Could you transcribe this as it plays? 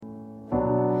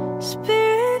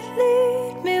Spirit,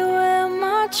 lead me where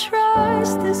my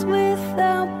trust is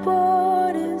without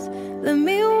borders. Let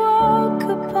me walk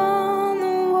upon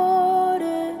the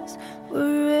waters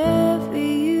wherever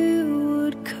you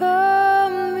would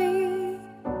call me.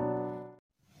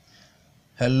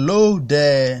 Hello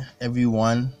there,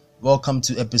 everyone. Welcome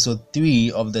to episode 3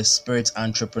 of the Spirit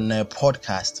Entrepreneur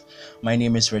podcast. My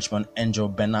name is Richmond Angel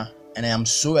Benna, and I am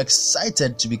so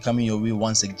excited to be coming your way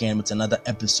once again with another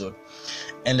episode.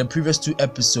 In the previous 2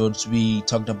 episodes, we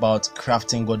talked about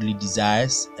crafting godly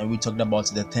desires, and we talked about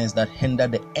the things that hinder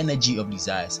the energy of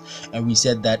desires. And we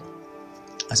said that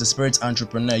as a spirit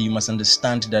entrepreneur, you must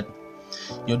understand that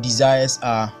your desires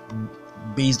are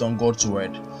based on God's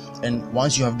word. And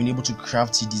once you have been able to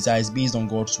craft your desires based on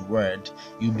God's word,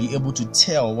 you'll be able to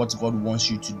tell what God wants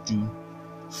you to do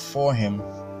for Him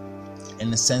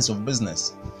in the sense of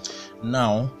business.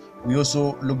 Now, we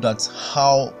also looked at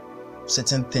how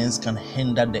certain things can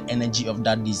hinder the energy of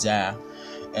that desire.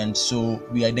 And so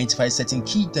we identified certain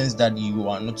key things that you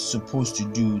are not supposed to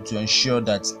do to ensure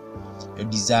that your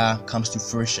desire comes to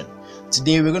fruition.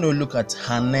 Today we're going to look at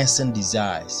harnessing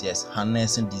desires. Yes,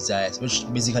 harnessing desires,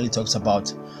 which basically talks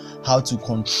about how to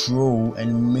control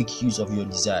and make use of your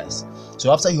desires.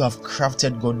 So after you have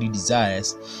crafted godly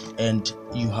desires and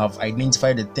you have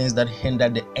identified the things that hinder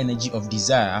the energy of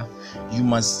desire, you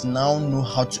must now know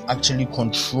how to actually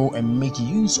control and make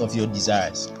use of your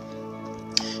desires.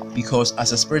 Because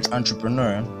as a spirit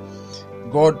entrepreneur,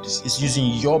 God is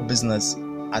using your business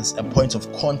as a point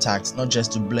of contact, not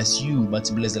just to bless you, but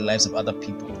to bless the lives of other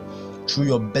people. Through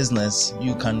your business,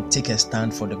 you can take a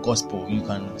stand for the gospel. You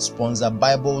can sponsor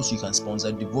Bibles, you can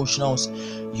sponsor devotionals,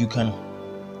 you can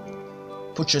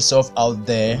put yourself out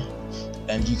there,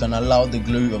 and you can allow the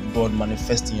glory of God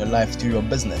manifest in your life through your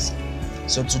business.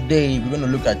 So today, we're going to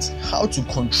look at how to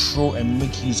control and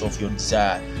make use of your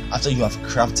desire after you have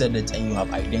crafted it and you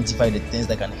have identified the things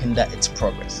that can hinder its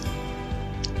progress.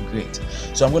 Great.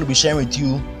 So I'm going to be sharing with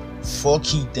you 4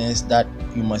 key things that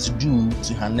you must do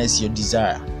to harness your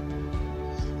desire.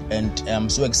 And I'm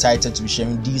so excited to be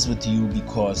sharing these with you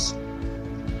because,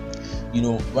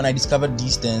 when I discovered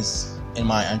these things in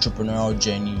my entrepreneurial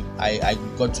journey, I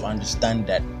got to understand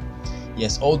that,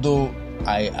 yes, although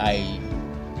I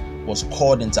was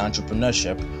called into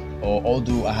entrepreneurship, or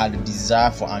although I had a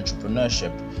desire for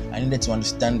entrepreneurship, I needed to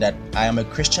understand that I am a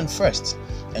Christian first.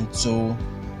 And so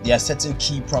there are certain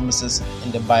key promises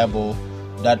in the Bible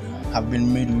that have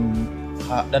been made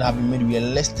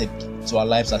realistic to our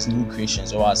lives as new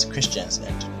creations or as Christians.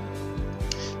 And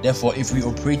therefore, if we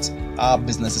operate our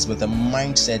businesses with a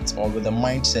mindset or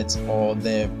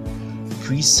the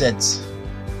preset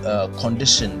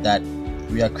condition that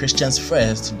we are Christians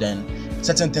first, then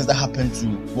certain things that happen to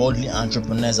worldly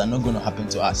entrepreneurs are not going to happen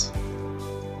to us,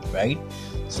 right?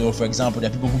 So, for example,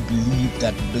 there are people who believe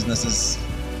that businesses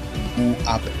go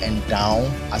up and down,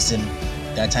 as in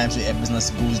there are times where a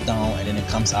business goes down and then it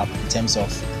comes up in terms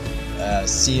of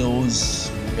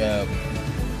sales,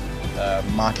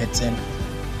 marketing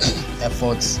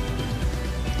efforts,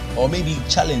 or maybe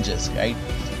challenges, right?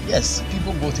 Yes,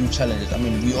 people go through challenges. I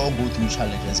mean, we all go through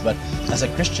challenges, but as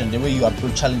a Christian, the way you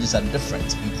approach challenges are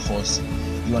different because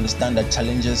you understand that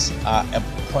challenges are a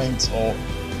point or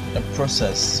a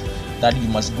process that you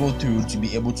must go through to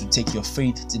be able to take your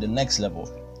faith to the next level.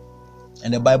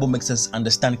 And the Bible makes us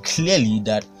understand clearly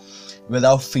that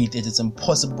without faith, it is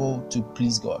impossible to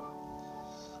please God.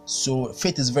 So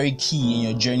faith is very key in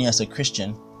your journey as a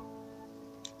Christian.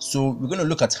 So we're going to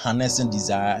look at harnessing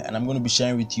desire, and I'm going to be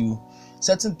sharing with you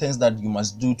certain things that you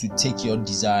must do to take your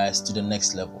desires to the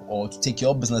next level, or to take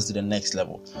your business to the next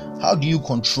level. How do you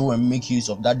control and make use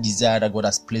of that desire that God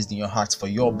has placed in your heart for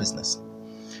your business?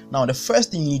 Now, the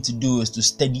first thing you need to do is to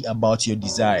study about your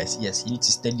desires. Yes, you need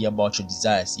to study about your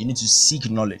desires. You need to seek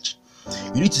knowledge.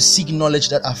 You need to seek knowledge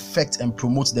that affects and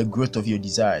promotes the growth of your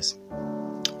desires.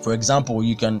 For example,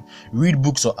 you can read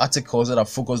books or articles that are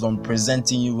focused on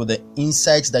presenting you with the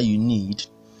insights that you need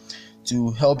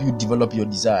to help you develop your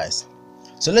desires.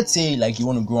 So let's say like you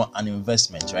want to grow an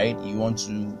investment, right? You want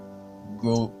to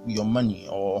grow your money,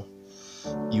 or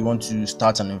you want to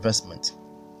start an investment,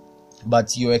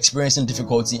 but you're experiencing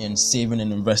difficulty in saving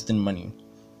and investing money.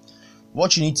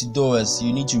 What you need to do is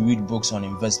you need to read books on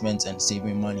investments and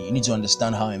saving money. You need to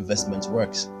understand how investment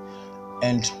works.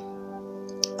 And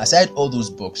aside all those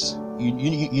books, you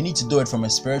need to do it from a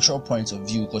spiritual point of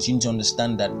view, because you need to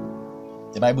understand that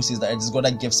the Bible says that it is God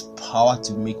that gives power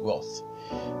to make wealth.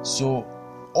 So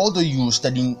although you're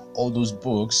studying all those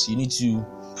books, you need to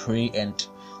pray and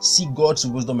seek God's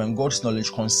wisdom and God's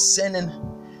knowledge concerning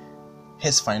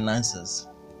His finances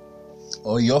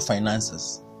or your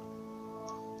finances.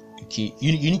 Okay,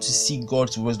 you need to seek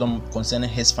God's wisdom concerning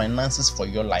His finances for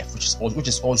your life, which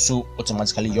is also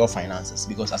automatically your finances,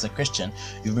 because as a Christian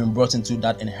you've been brought into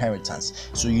that inheritance.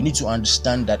 So you need to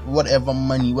understand that whatever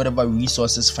money, whatever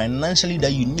resources financially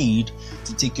that you need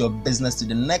to take your business to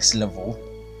the next level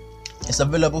is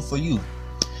available for you.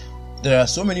 There are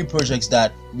so many projects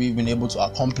that we've been able to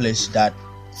accomplish that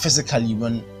physically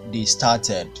when they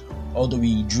started, although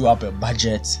we drew up a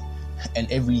budget and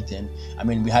everything, I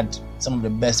mean, we had some of the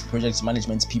best project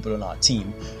management people on our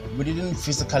team, we didn't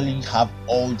physically have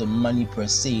all the money per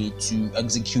se to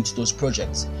execute those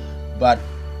projects. But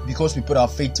because we put our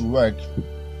faith to work,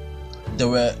 there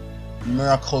were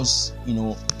miracles,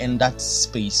 in that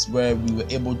space where we were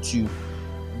able to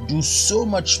do so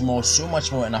much more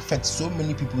and affect so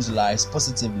many people's lives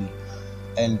positively.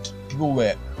 And people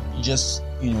were just,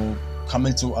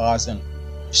 coming to us and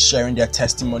sharing their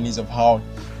testimonies of how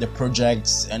the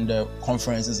projects and the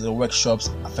conferences, the workshops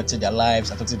affected their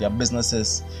lives, affected their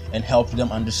businesses, and helped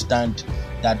them understand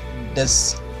that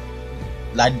these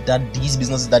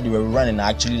businesses that they were running are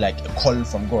actually like a calling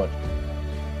from God.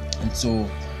 And so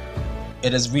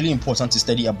it is really important to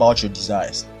study about your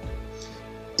desires.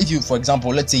 If you, for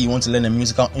example, let's say you want to learn a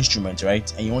musical instrument,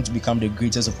 right, and you want to become the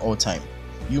greatest of all time,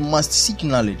 you must seek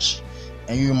knowledge.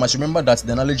 And you must remember that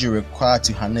the knowledge you require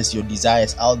to harness your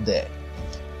desires out there.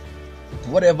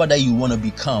 Whatever that you want to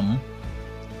become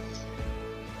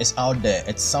is out there.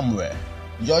 It's somewhere.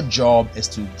 Your job is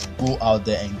to go out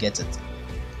there and get it.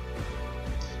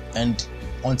 And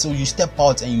until you step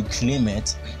out and you claim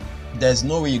it, there's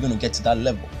no way you're going to get to that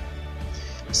level.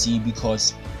 See,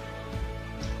 because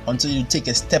until you take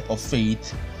a step of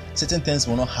faith, certain things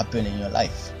will not happen in your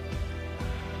life.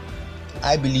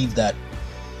 I believe that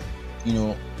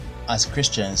as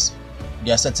Christians,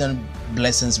 there are certain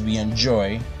blessings we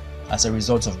enjoy as a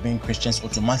result of being Christians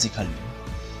automatically.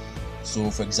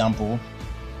 So, for example,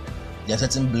 there are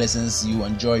certain blessings you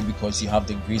enjoy because you have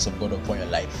the grace of God upon your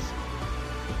life.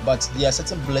 But there are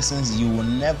certain blessings you will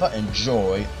never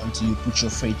enjoy until you put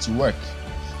your faith to work.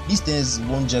 These things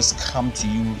won't just come to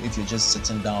you if you're just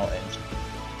sitting down and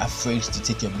afraid to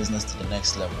take your business to the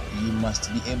next level. You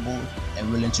must be able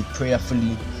and willing to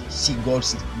prayerfully seek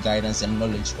God's guidance and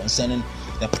knowledge concerning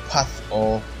the path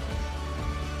or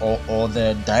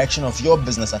the direction of your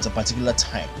business at a particular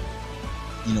time.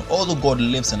 Although God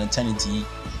lives in eternity,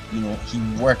 He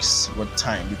works with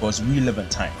time because we live in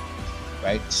time,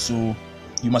 right? So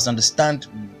you must understand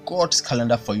God's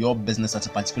calendar for your business at a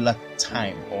particular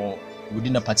time or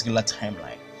within a particular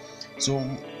timeline. So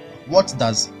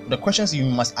the questions you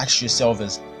must ask yourself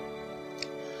is,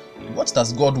 what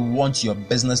does God want your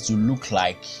business to look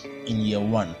like in year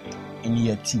 1, in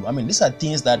year 2? I mean, these are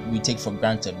things that we take for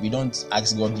granted. We don't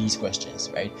ask God these questions,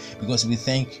 right? Because we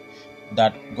think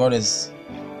that God is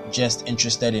just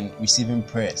interested in receiving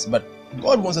prayers. But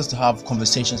God wants us to have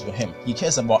conversations with Him. He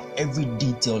cares about every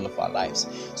detail of our lives.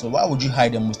 So why would you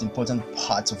hide the most important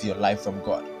parts of your life from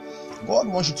God? God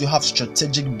wants you to have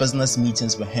strategic business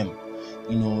meetings with Him,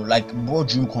 like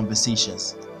boardroom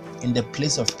conversations in the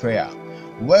place of prayer,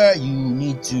 where you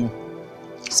need to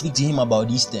speak to Him about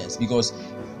these things, because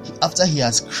after He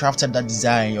has crafted that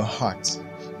desire in your heart,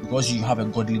 because you have a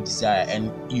godly desire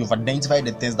and you've identified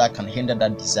the things that can hinder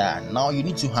that desire, now you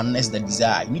need to harness the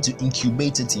desire. You need to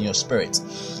incubate it in your spirit.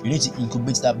 You need to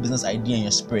incubate that business idea in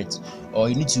your spirit, or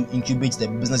you need to incubate the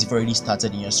business you've already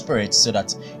started in your spirit, so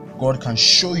that God can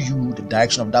show you the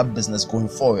direction of that business going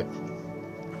forward.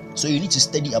 So you need to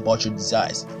study about your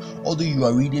desires. Although you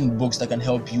are reading books that can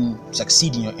help you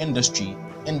succeed in your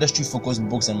industry-focused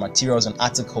books and materials and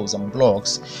articles and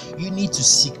blogs, you need to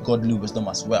seek godly wisdom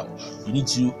as well. You need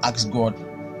to ask God.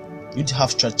 You need to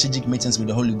have strategic meetings with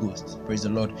the Holy Ghost. Praise the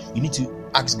Lord. You need to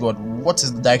ask God, what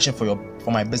is the direction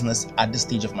for my business at this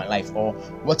stage of my life? Or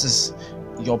what is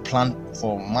your plan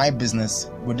for my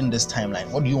business within this timeline?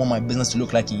 What do you want my business to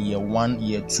look like in year 1,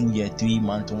 year 2, year 3,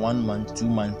 month 1, month 2,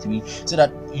 month 3, so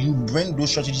that you bring those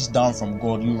strategies down from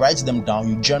God, you write them down,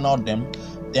 you journal them,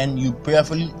 then you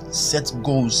prayerfully set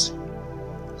goals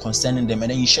concerning them,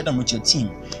 and then you share them with your team,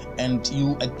 and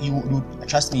you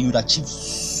trust me, you would achieve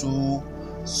so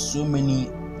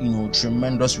many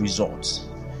tremendous results.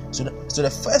 So the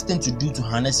first thing to do to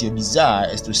harness your desire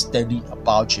is to study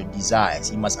about your desires.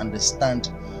 You must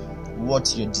understand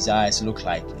what your desires look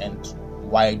like and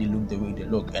why they look the way they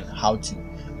look and how to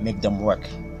make them work.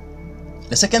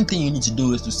 The second thing you need to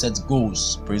do is to set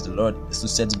goals. Praise the Lord, is to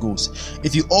set goals.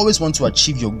 If you always want to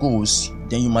achieve your goals,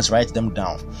 then you must write them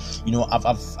down.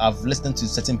 I've listened to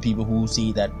certain people who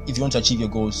say that if you want to achieve your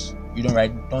goals, you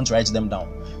don't write them down.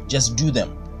 Just do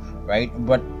them, right?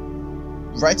 But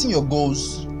writing your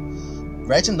goals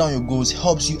writing down your goals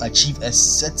helps you achieve a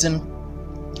certain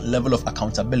level of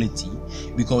accountability,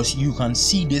 because you can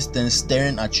see this thing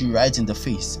staring at you right in the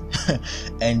face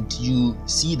and you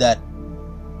see that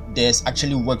there's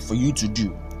actually work for you to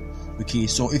do. Okay,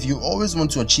 so if you always want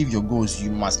to achieve your goals,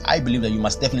 I believe that you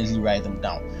must definitely write them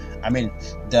down. I mean,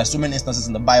 there are so many instances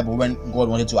in the Bible when God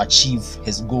wanted to achieve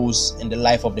his goals in the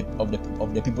life of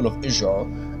the people of Israel,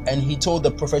 and he told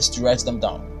the prophets to write them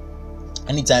down.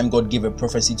 Anytime God gave a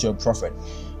prophecy to a prophet,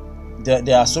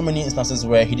 there are so many instances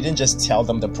where he didn't just tell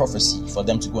them the prophecy for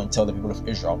them to go and tell the people of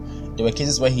Israel. There were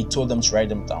cases where he told them to write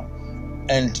them down.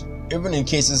 And even in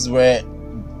cases where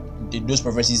those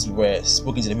prophecies were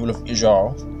spoken to the people of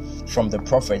Israel from the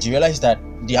prophet, you realize that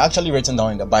they are actually written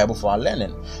down in the Bible for our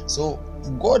learning. So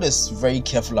God is very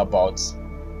careful about,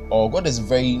 or God is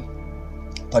very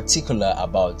particular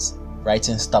about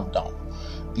writing stuff down,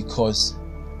 because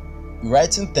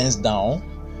writing things down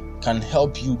can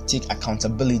help you take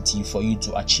accountability for you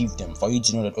to achieve them, for you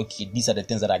to know that, okay, these are the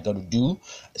things that I got to do,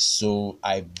 so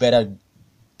I better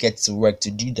get to work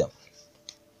to do them.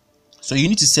 So you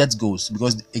need to set goals,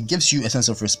 because it gives you a sense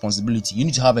of responsibility. You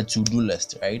need to have a to-do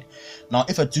list, right? Now,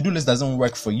 if a to-do list doesn't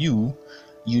work for you,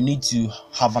 you need to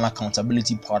have an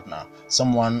accountability partner,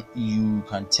 someone you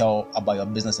can tell about your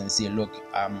business and say, look,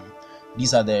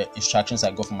 these are the instructions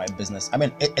I got for my business. I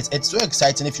mean, it's so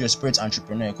exciting if you're a spirit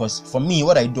entrepreneur, because for me,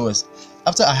 what I do is,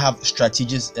 after I have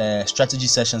strategy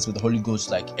sessions with the Holy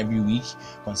Ghost, like every week,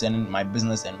 concerning my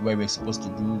business and where we're supposed to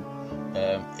do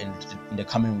in the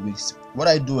coming weeks, what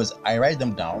I do is I write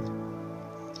them down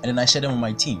and then I share them with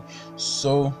my team.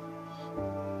 So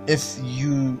if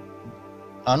you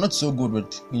are not so good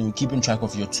with keeping track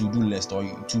of your to-do list, or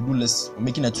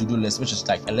making a to-do list, which is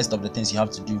like a list of the things you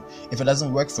have to do, if it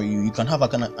doesn't work for you, you can have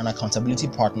an accountability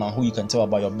partner who you can tell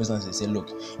about your business and say, look,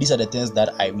 these are the things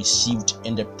that I received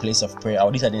in the place of prayer,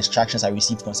 or these are the instructions I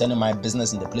received concerning my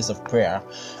business in the place of prayer,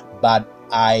 but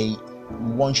I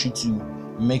want you to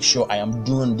make sure I am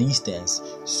doing these things,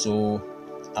 so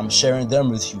I'm sharing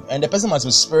them with you. And the person must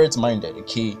be spirit-minded,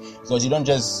 okay? Because you don't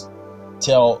just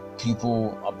tell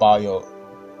people about your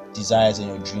desires and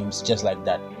your dreams just like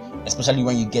that, especially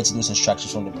when you get those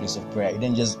instructions from the place of prayer. You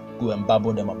didn't just go and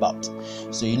babble them about.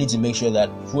 So you need to make sure that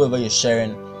whoever you're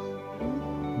sharing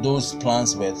those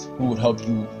plans with, who would help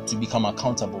you to become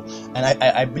accountable. And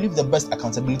I believe the best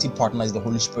accountability partner is the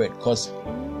Holy Spirit, because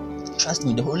trust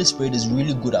me, the Holy Spirit is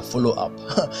really good at follow-up.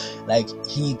 Like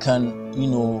he can,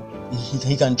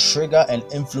 he can trigger and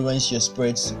influence your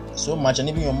spirits so much, and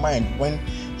even your mind, when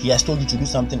he has told you to do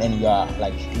something and you are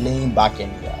like laying back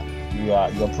and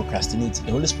you're procrastinating.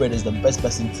 The Holy Spirit is the best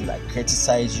person to like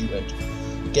criticize you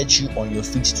and get you on your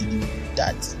feet to do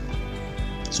that.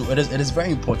 So it is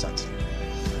very important.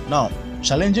 Now,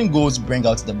 challenging goals bring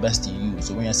out the best in you.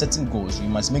 So when you're setting goals, you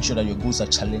must make sure that your goals are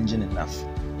challenging enough.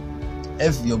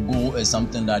 If your goal is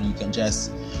something that you can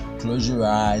just close your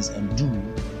eyes and do,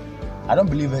 I don't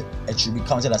believe it should be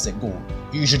counted as a goal.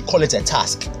 You should call it a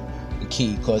task,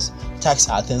 okay? Because tasks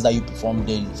are things that you perform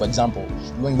daily. For example,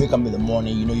 when you wake up in the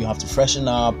morning, you have to freshen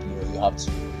up, you have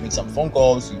to make some phone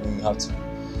calls, you have to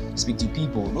speak to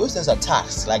people. Those things are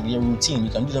tasks, like your routine. You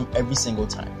can do them every single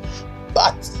time.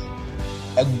 But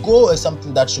a goal is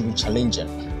something that should be challenging.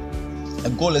 A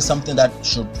goal is something that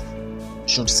should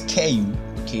scare you,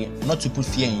 okay? Not to put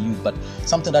fear in you, but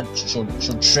something that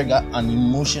should trigger an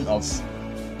emotion of,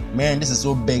 man, this is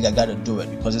so big, I gotta do it,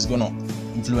 because it's gonna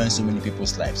influence so many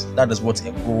people's lives. That is what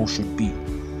a goal should be.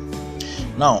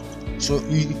 Now, so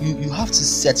you have to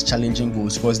set challenging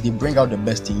goals, because they bring out the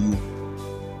best in you.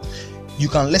 You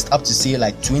can list up to say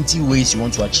like 20 ways you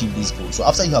want to achieve these goals. So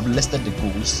after you have listed the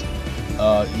goals,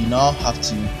 you now have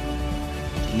to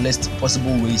list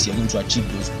possible ways you're going to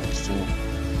achieve those goals. So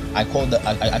I call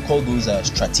those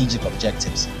strategic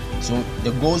objectives. So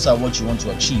the goals are what you want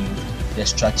to achieve. The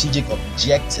strategic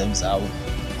objectives are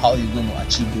how you're going to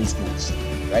achieve those goals,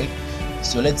 right?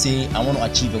 So let's say I want to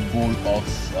achieve a goal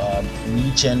of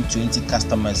reaching 20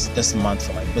 customers this month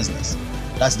for my business.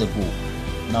 That's the goal.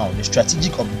 Now the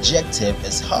strategic objective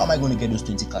is, how am I going to get those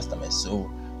 20 customers? So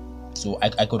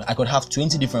I could have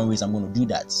 20 different ways I'm going to do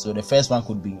that. So the first one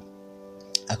could be,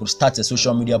 I could start a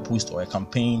social media post or a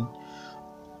campaign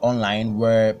online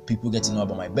where people get to know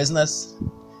about my business,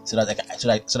 so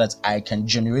that I can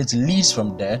generate leads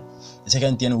from there. The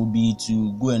second thing would be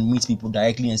to go and meet people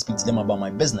directly and speak to them about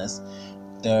my business.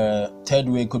 The third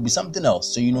way could be something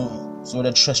else. So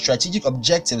the strategic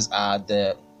objectives are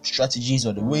the strategies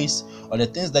or the ways or the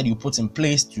things that you put in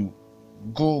place to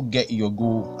go get your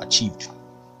goal achieved.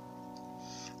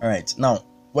 All right. Now,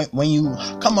 when you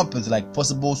come up with like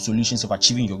possible solutions of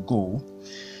achieving your goal,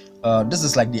 This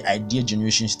is like the idea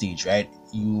generation stage, right?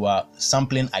 You are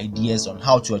sampling ideas on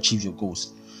how to achieve your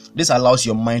goals. This allows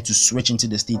your mind to switch into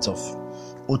the state of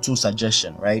auto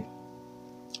suggestion, right?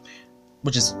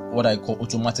 Which is what I call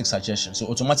automatic suggestion. So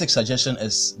automatic suggestion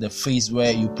is the phase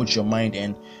where you put your mind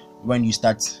in when you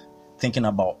start thinking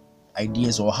about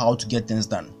ideas or how to get things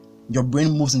done. Your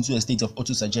brain moves into a state of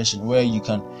auto suggestion where you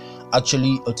can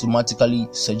actually automatically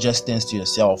suggest things to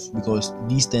yourself, because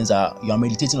these things you are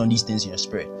meditating on these things in your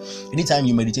spirit. Anytime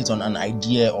you meditate on an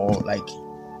idea or like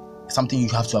something you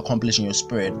have to accomplish in your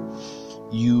spirit,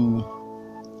 you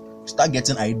start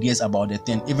getting ideas about the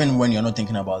thing even when you're not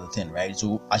thinking about the thing, right?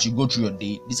 So as you go through your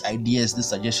day, these ideas, these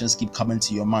suggestions keep coming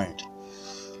to your mind.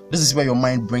 This is where your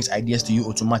mind brings ideas to you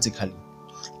automatically,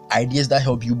 ideas that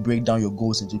help you break down your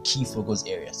goals into key focus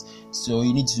areas. So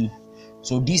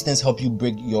these things help you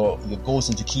break your goals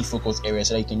into key focus areas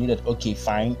so that you can know that, okay,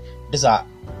 fine, these are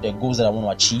the goals that I want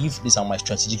to achieve, these are my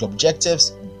strategic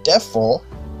objectives, therefore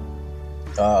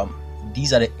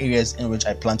these are the areas in which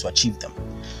I plan to achieve them.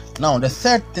 Now, the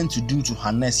third thing to do to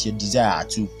harness your desire,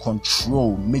 to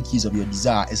control, make use of your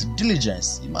desire, is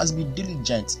diligence. You must be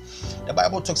diligent. The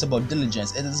Bible talks about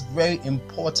diligence. It is very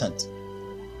important.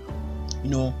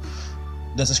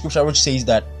 There's a scripture which says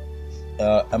that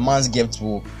a man's gift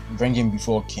will bring him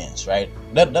before kings, right?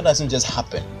 That doesn't just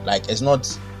happen. Like, it's not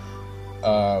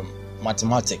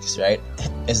mathematics, right?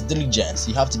 It's diligence.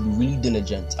 You have to be really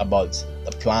diligent about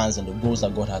the plans and the goals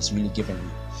that God has really given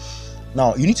you.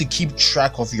 Now, you need to keep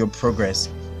track of your progress,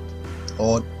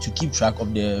 or to keep track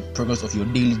of the progress of your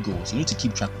daily goals. You need to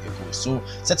keep track of your goals. So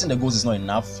setting the goals is not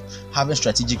enough. Having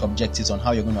strategic objectives on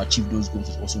how you're going to achieve those goals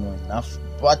is also not enough.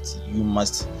 But you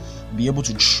must be able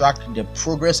to track the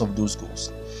progress of those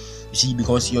goals. You see,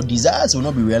 because your desires will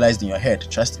not be realized in your head,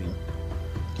 trust me.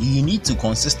 You need to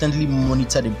consistently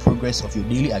monitor the progress of your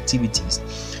daily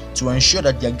activities to ensure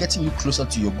that they are getting you closer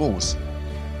to your goals.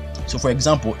 So for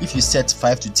example, if you set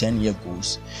 5 to 10 year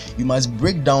goals, you must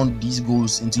break down these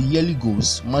goals into yearly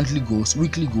goals, monthly goals,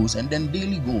 weekly goals, and then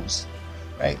daily goals,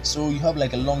 right? So you have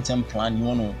like a long-term plan. You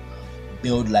want to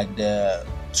build like the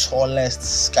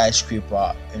tallest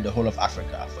skyscraper in the whole of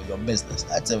Africa for your business.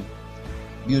 That's a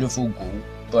beautiful goal,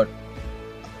 but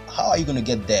how are you going to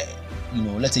get there?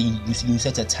 Let's say you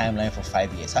set a timeline for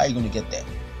 5 years. How are you going to get there?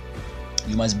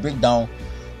 You must break down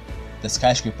the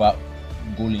skyscraper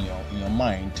goal in your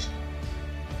mind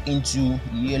into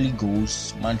yearly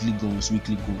goals, monthly goals,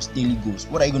 weekly goals, daily goals.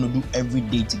 What are you going to do every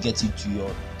day to get you to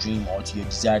your dream or to your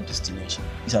desired destination?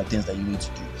 These are things that you need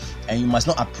to do, and you must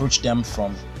not approach them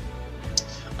from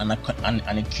an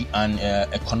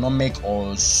economic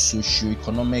or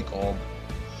socio-economic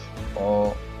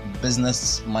or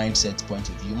business mindset point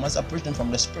of view. You must approach them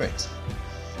from the spirit.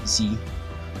 You see,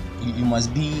 you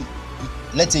must be.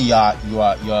 Let's say you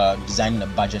are designing a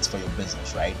budget for your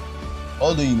business, right?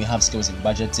 Although you may have skills in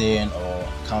budgeting or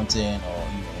accounting or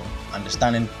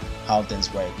understanding how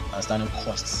things work, understanding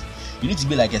costs, you need to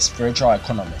be like a spiritual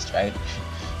economist, right?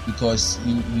 Because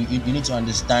you need to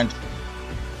understand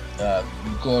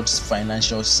God's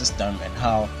financial system and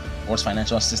how God's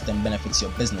financial system benefits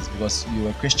your business, because you're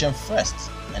a Christian first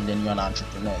and then you're an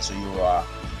entrepreneur. So you are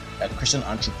a Christian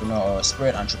entrepreneur or a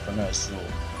spirit entrepreneur. So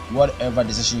whatever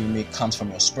decision you make comes from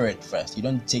your spirit first. You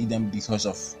don't take them because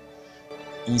of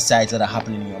insights that are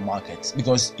happening in your market,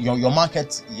 because your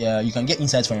market, you can get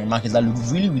insights from your markets that look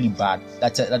really, really bad.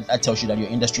 That tells you that your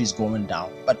industry is going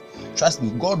down. But trust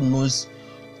me, God knows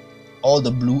all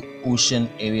the blue ocean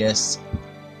areas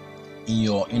in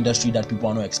your industry that people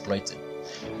are not exploiting.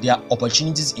 There are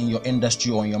opportunities in your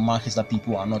industry or in your markets that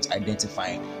people are not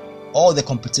identifying. All the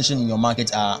competition in your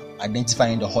market are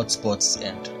identifying the hotspots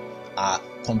and are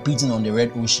competing on the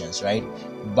red oceans, right?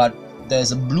 But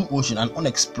there's a blue ocean, an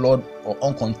unexplored or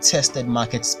uncontested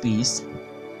market space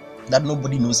that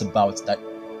nobody knows about, that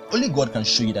only God can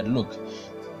show you that, look,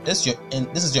 this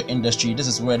is your industry, this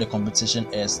is where the competition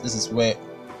is, this is where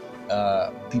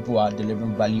people are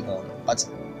delivering value on. But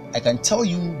I can tell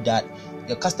you that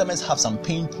your customers have some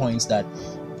pain points that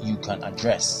you can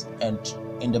address, and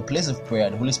in the place of prayer,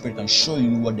 the Holy Spirit can show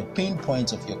you what the pain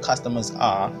points of your customers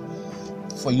are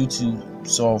for you to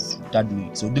solve that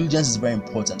need. So diligence is very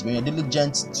important. When you're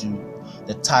diligent to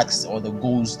the tasks or the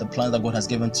goals, the plans that God has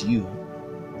given to you,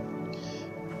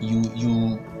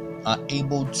 you are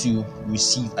able to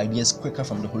receive ideas quicker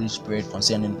from the Holy Spirit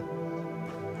concerning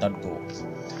that goal.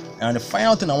 And the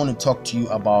final thing I want to talk to you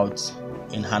about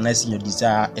in harnessing your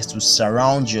desire is to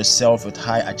surround yourself with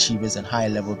high achievers and high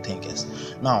level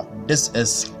thinkers. Now, this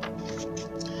is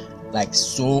like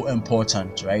so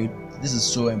important, right? This is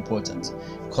so important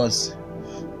because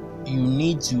you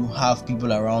need to have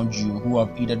people around you who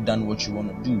have either done what you want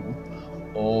to do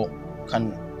or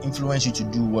can influence you to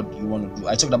do what you want to do.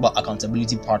 I talked about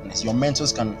accountability partners. Your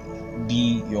mentors can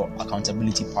be your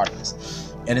accountability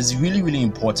partners. It is really, really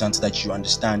important that you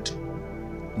understand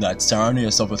that surrounding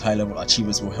yourself with high-level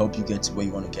achievers will help you get to where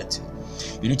you want to get to.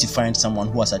 You need to find someone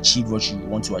who has achieved what you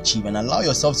want to achieve and allow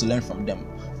yourself to learn from them.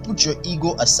 Put your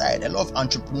ego aside. A lot of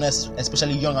entrepreneurs,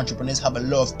 especially young entrepreneurs, have a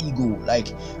lot of ego.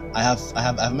 Like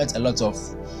I've met a lot of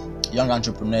young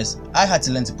entrepreneurs. I had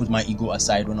to learn to put my ego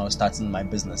aside when I was starting my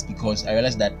business, because I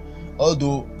realized that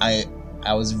although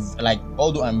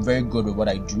although I'm very good with what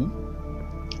I do,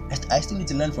 I still need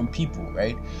to learn from people,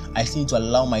 right? I still need to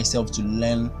allow myself to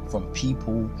learn from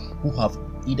people who have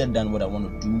either done what I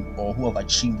want to do or who have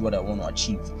achieved what I want to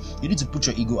achieve. You need to put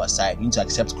your ego aside. You need to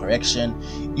accept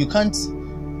correction. You can't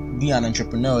be an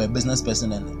entrepreneur or a business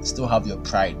person and still have your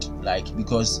pride,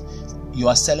 because you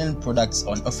are selling products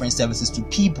or offering services to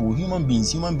people, human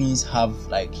beings. Human beings have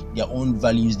their own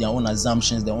values, their own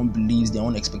assumptions, their own beliefs, their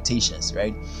own expectations,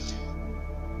 right?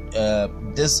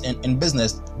 This in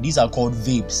business, these are called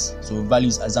vapes. So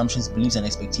values, assumptions, beliefs, and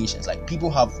expectations.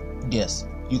 People have this.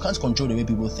 You can't control the way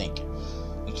people think.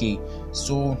 Okay,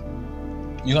 so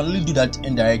you can only do that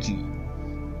indirectly.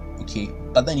 Okay,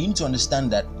 but then you need to understand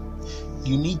that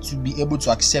you need to be able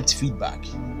to accept feedback,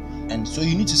 and so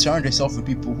you need to surround yourself with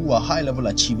people who are high-level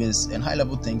achievers and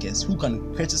high-level thinkers who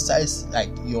can criticize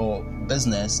your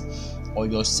business or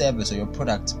your service or your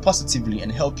product positively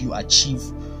and help you achieve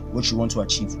what you want to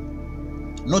achieve.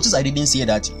 Notice I didn't say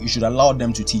that you should allow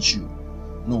them to teach you.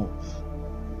 No,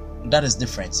 that is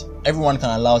different. Everyone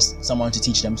can allow someone to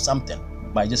teach them something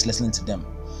by just listening to them,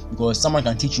 because someone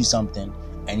can teach you something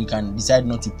and you can decide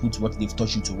not to put what they've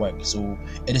taught you to work. So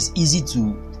it is easy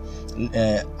to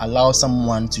allow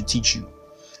someone to teach you,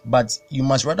 but you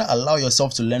must rather allow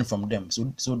yourself to learn from them.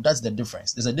 So that's the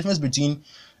difference. There's a difference between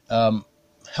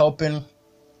helping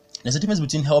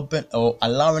or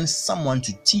allowing someone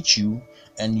to teach you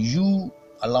and you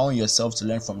allowing yourself to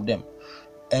learn from them.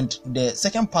 And the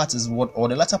second part is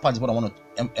the latter part is what I want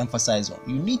to emphasize on.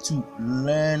 You need to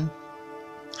learn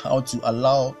how to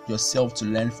allow yourself to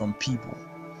learn from people.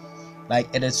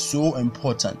 It is so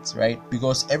important, right?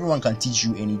 Because everyone can teach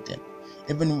you anything.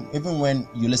 Even when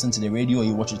you listen to the radio or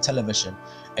you watch the television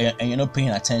and you're not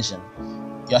paying attention,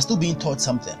 you are still being taught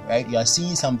something, right? You are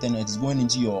seeing something, it is going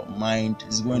into your mind,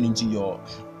 it's going into your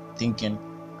thinking.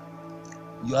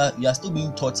 You are still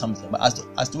being taught something, but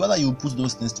as to whether you put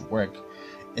those things to work,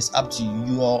 it's up to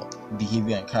your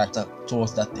behavior and character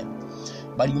towards that thing.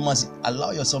 But you must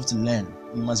allow yourself to learn.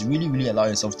 You must really, really allow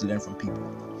yourself to learn from people.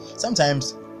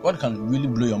 Sometimes God can really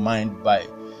blow your mind by,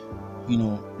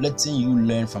 letting you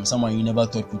learn from someone you never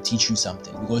thought would teach you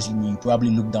something, because you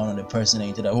probably look down on the person and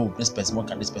you think, oh, this person, what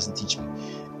can this person teach me?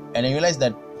 And I realized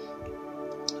that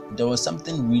there was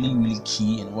something really, really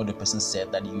key in what the person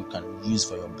said that you can use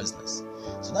for your business.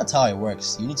 So that's how it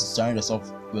works. You need to surround yourself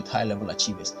with high-level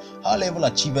achievers. High-level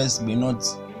achievers may not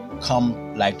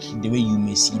come like the way you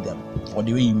may see them or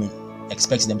the way you may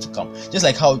expect them to come. Just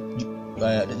like how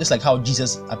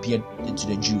Jesus appeared to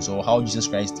the Jews, or how Jesus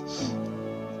Christ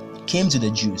came to the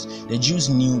Jews. The Jews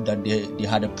knew that they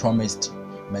had a promised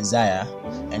Messiah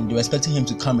and they were expecting him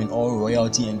to come in all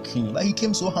royalty and king, but he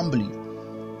came so humbly.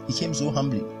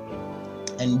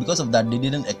 And because of that, they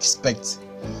didn't expect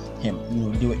him.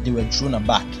 They were thrown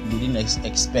aback. They didn't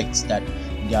expect that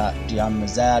their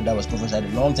Messiah that was prophesied a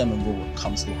long time ago would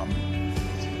come so humbly.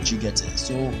 Do you get it?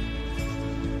 So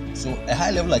a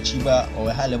high-level achiever or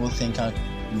a high-level thinker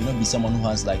will not be someone who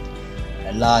has a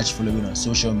large following on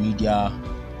social media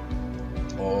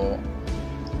or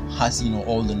has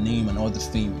all the name and all the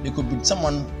fame. They could be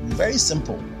someone very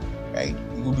simple, right?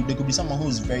 They could be someone who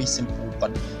is very simple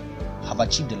but have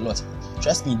achieved a lot.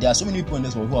 Trust me, there are so many people in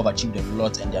this world who have achieved a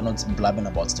lot and they are not blabbing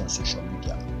about it on social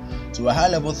media. So a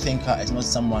high-level thinker is not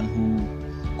someone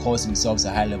who calls himself a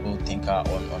high-level thinker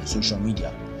on social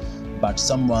media, but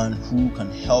someone who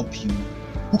can help you,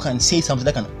 who can say something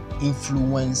that can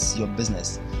influence your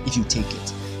business if you take it,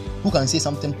 who can say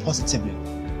something positively.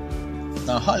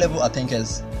 Now, high-level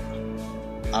thinkers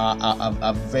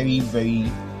are very,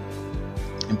 very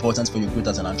important for your growth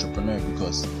as an entrepreneur,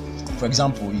 because, for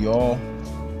example, your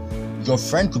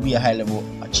friend could be a high-level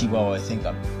achiever or a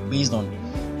thinker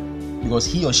because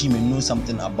he or she may know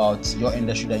something about your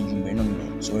industry that you may not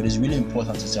know. So it is really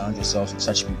important to surround yourself with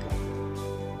such people,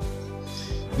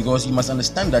 because you must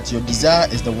understand that your desire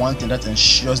is the one thing that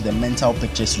ensures the mental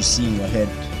pictures you see in your head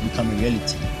become a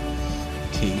reality.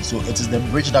 Okay, so it is the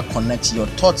bridge that connects your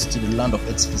thoughts to the land of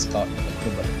its physical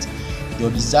equivalent. Your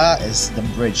desire is the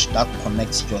bridge that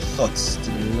connects your thoughts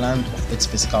to the land of its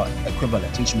physical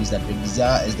equivalent, which means that your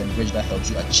desire is the bridge that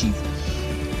helps you achieve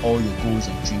all your goals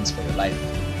and dreams for your life.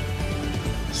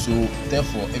 So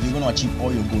therefore, if you're going to achieve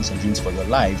all your goals and dreams for your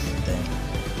life, then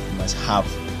you must have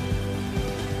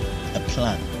a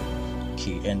plan.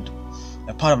 Okay, and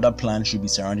a part of that plan should be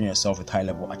surrounding yourself with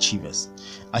high-level achievers.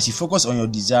 As you focus on your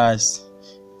desires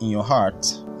in your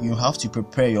heart, you have to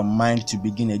prepare your mind to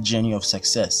begin a journey of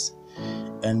success.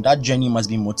 And that journey must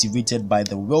be motivated by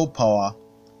the willpower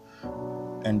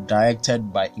and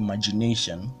directed by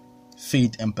imagination,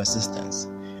 faith, and persistence.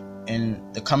 In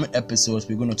the coming episodes,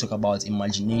 we're going to talk about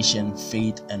imagination,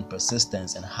 faith, and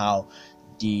persistence, and how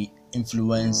they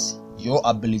influence your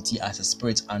ability as a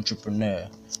spirit entrepreneur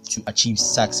to achieve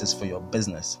success for your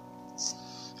business.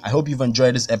 I hope you've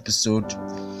enjoyed this episode,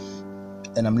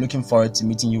 and I'm looking forward to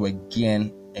meeting you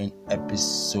again in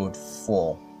episode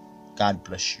 4. God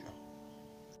bless you.